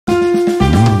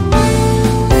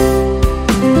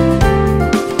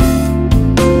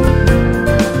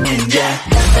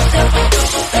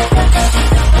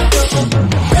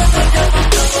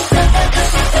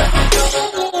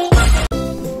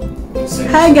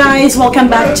Hi guys! Welcome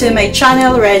back to my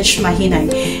channel, Reg Mahinay.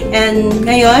 And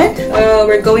ngayon,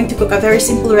 we're going to cook a very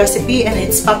simple recipe and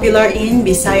it's popular in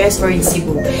Visayas or in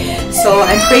Cebu. So,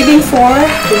 I'm craving for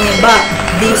Humba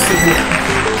Bisaya.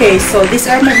 Okay, so these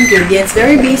are my ingredients.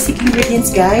 Very basic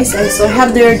ingredients, guys. And so I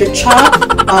have there the chopped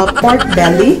pork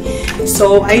belly.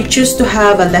 So, I choose to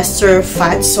have a lesser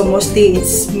fat. So, mostly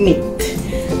it's meat.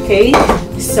 Okay,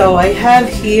 so I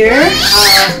have here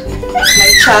my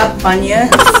chopped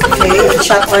onions, okay,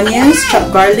 chopped onions,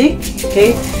 chopped garlic,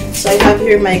 okay. So I have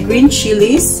here my green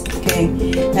chilies, okay,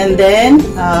 and then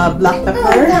black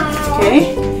pepper,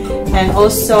 okay, and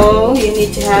also you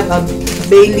need to have a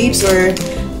bay leaves or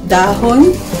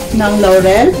dahon ng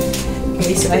laurel,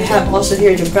 okay. So I have also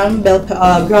here the ground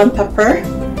pepper,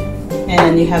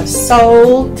 and you have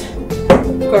salt.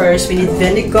 Of course, we need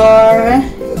vinegar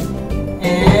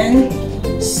and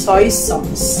soy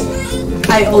sauce.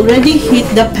 I already heat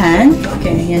the pan.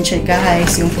 Okay, yan siya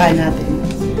guys, yung pan natin.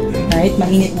 Right,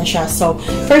 mainit na siya. So,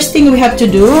 first thing we have to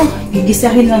do,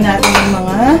 gigisahin lang natin yung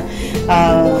mga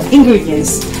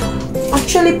ingredients.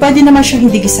 Actually, pwede naman siya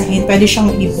hindi gisahin. Pwede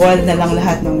siyang i-boil na lang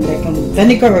lahat ng like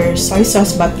vinegar or soy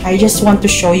sauce. But I just want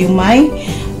to show you my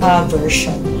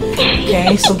version.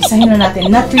 Okay, so gisahin na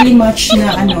natin. Not really much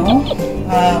na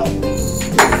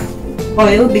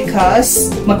oil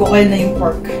because mag-oil na yung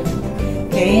pork.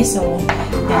 Okay, so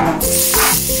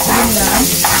yan lang.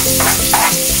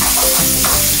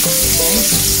 Okay.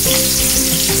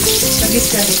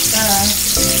 Sagit-sagit ka.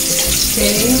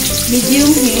 Okay, medium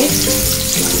heat.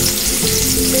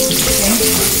 Okay,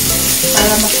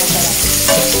 para makasarap.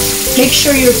 Make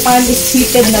sure your pan is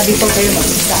heated na before kayo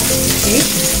mag-isa. Okay,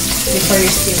 before you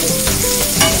steam it.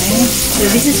 Okay, so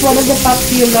this is one of the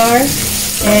popular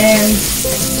and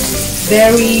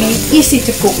very easy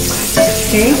to cook.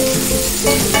 Okay?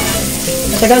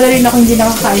 Matagal na rin ako hindi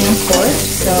nakakain ng pork.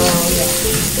 So, yeah.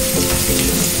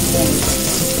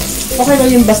 Okay lang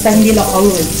yung basta hindi lang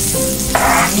always.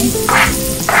 Okay?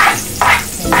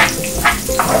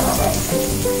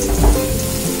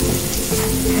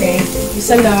 Okay.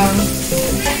 Isa lang.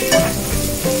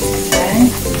 Okay.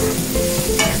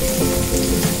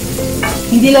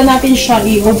 Hindi lang natin siya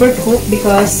i-overcook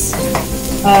because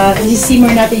i-simmer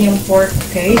natin yung pork,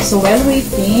 okay? So, while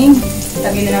waiting,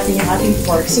 lagyan na natin yung ating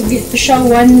pork. So, ito siya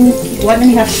 1.5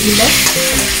 kilo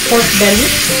pork belly.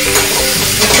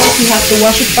 Of course, you have to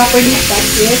wash it properly,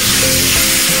 that's it.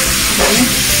 Okay.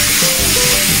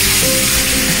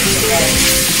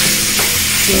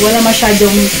 So, wala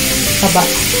masyadong taba.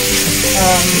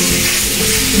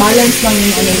 Balance lang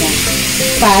yung niya,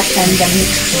 fat and the meat.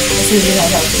 This is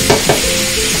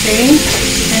okay?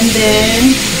 And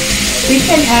then, we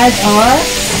can add our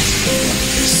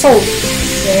salt.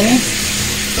 Okay?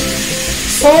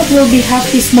 Salt will be half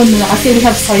teaspoon muna kasi we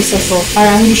have soy sauce. So,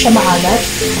 para hindi siya maalat,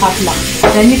 half lang.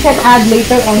 Then you can add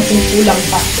later on kung kulang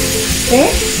pa. Okay?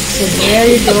 So, there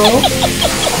you go.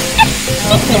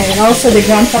 Okay. And also the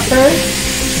ground pepper.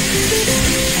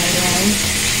 Ayan.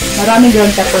 Maraming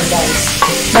ground pepper, guys.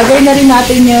 Lagay na rin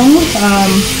natin yung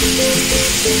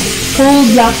whole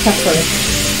black pepper.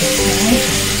 Okay?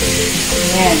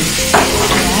 Ayan.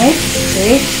 Right?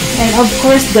 Okay. And of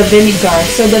course, the vinegar.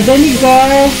 So, the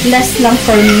vinegar, less lang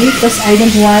for me because I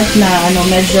don't want na,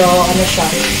 medyo, siya.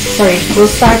 Sorry. We'll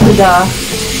start with the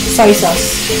soy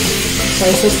sauce. Soy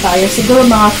sauce tayo. Siguro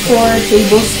mga 4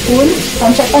 tablespoons.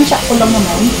 Tansya ko lang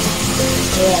naman.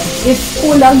 Ayan. If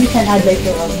kulang, you can add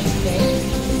later on. Okay?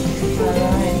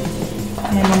 Alright.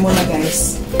 Ayan na muna,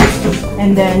 guys.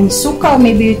 And then, suka,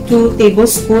 maybe 2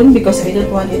 tablespoons because I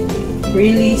don't want it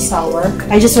really sour.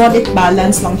 I just want it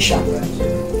balanced lang siya.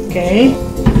 Okay?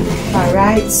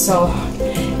 Alright, so,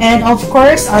 and of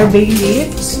course, our bay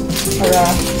leaves. Para,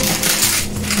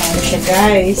 siya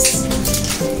guys.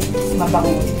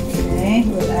 Mabango. Okay?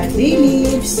 We'll add bay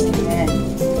leaves. And,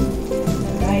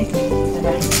 alright.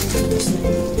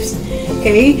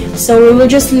 Okay? So, we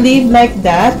will just leave like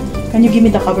that. Can you give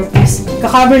me the cover, please?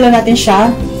 Kaka-cover lang natin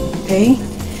siya. Okay?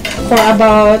 For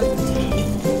about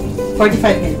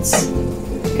 45 minutes.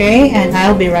 Okay, and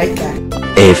I'll be right back.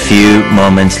 A few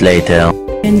moments later.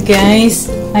 And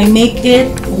guys, I make it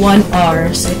 1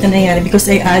 hour. So ito nangyari because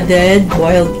I added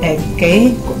boiled egg.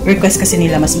 Okay? Request kasi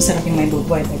nila, mas masarap yung may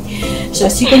boiled egg. So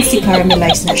as you can see,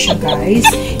 caramelized na siya, guys.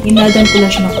 Inadan ko lang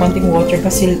siya ng konting water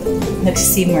kasi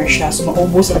nagsisimmer siya. So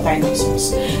maubos na tayo ng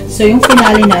sauce. So yung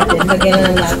finale natin, lagyan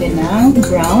na natin ng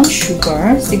brown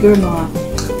sugar. Siguro mga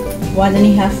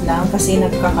 1.5 lang kasi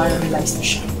nagka-caramelize na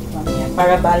siya.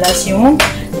 Para balance yung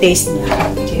taste niya.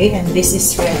 Okay? And this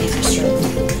is ready to serve.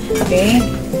 Okay?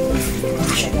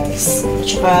 Ayan siya, guys. At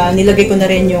saka nilagay ko na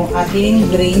rin yung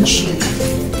ating green chili.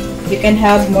 You can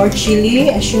have more chili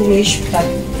as you wish, but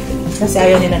kasi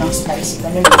ayaw nila ng spicy.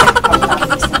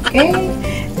 Okay?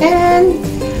 And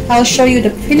I'll show you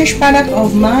the finished product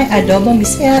of my adobong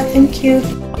Bisaya. Thank you.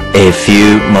 A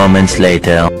few moments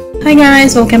later. Hi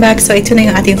guys! Welcome back. So, ito na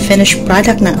yung ating finished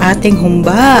product ng ating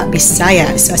Humba Bisaya.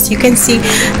 So, as you can see,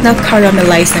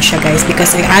 na-caramelize na siya guys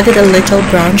because I added a little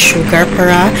brown sugar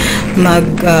para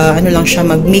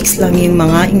mag-mix lang yung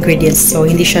mga ingredients. So,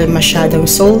 hindi siya masyadong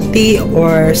salty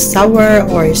or sour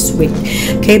or sweet.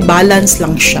 Okay? Balance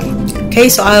lang siya. Okay,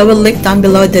 so I will link down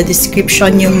below the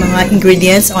description yung mga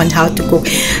ingredients on how to cook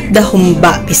the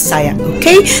Humba Bisaya.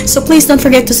 Okay, so please don't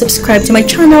forget to subscribe to my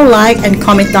channel, like, and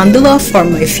comment down below for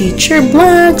my future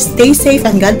vlogs. Stay safe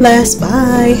and God bless.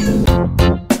 Bye!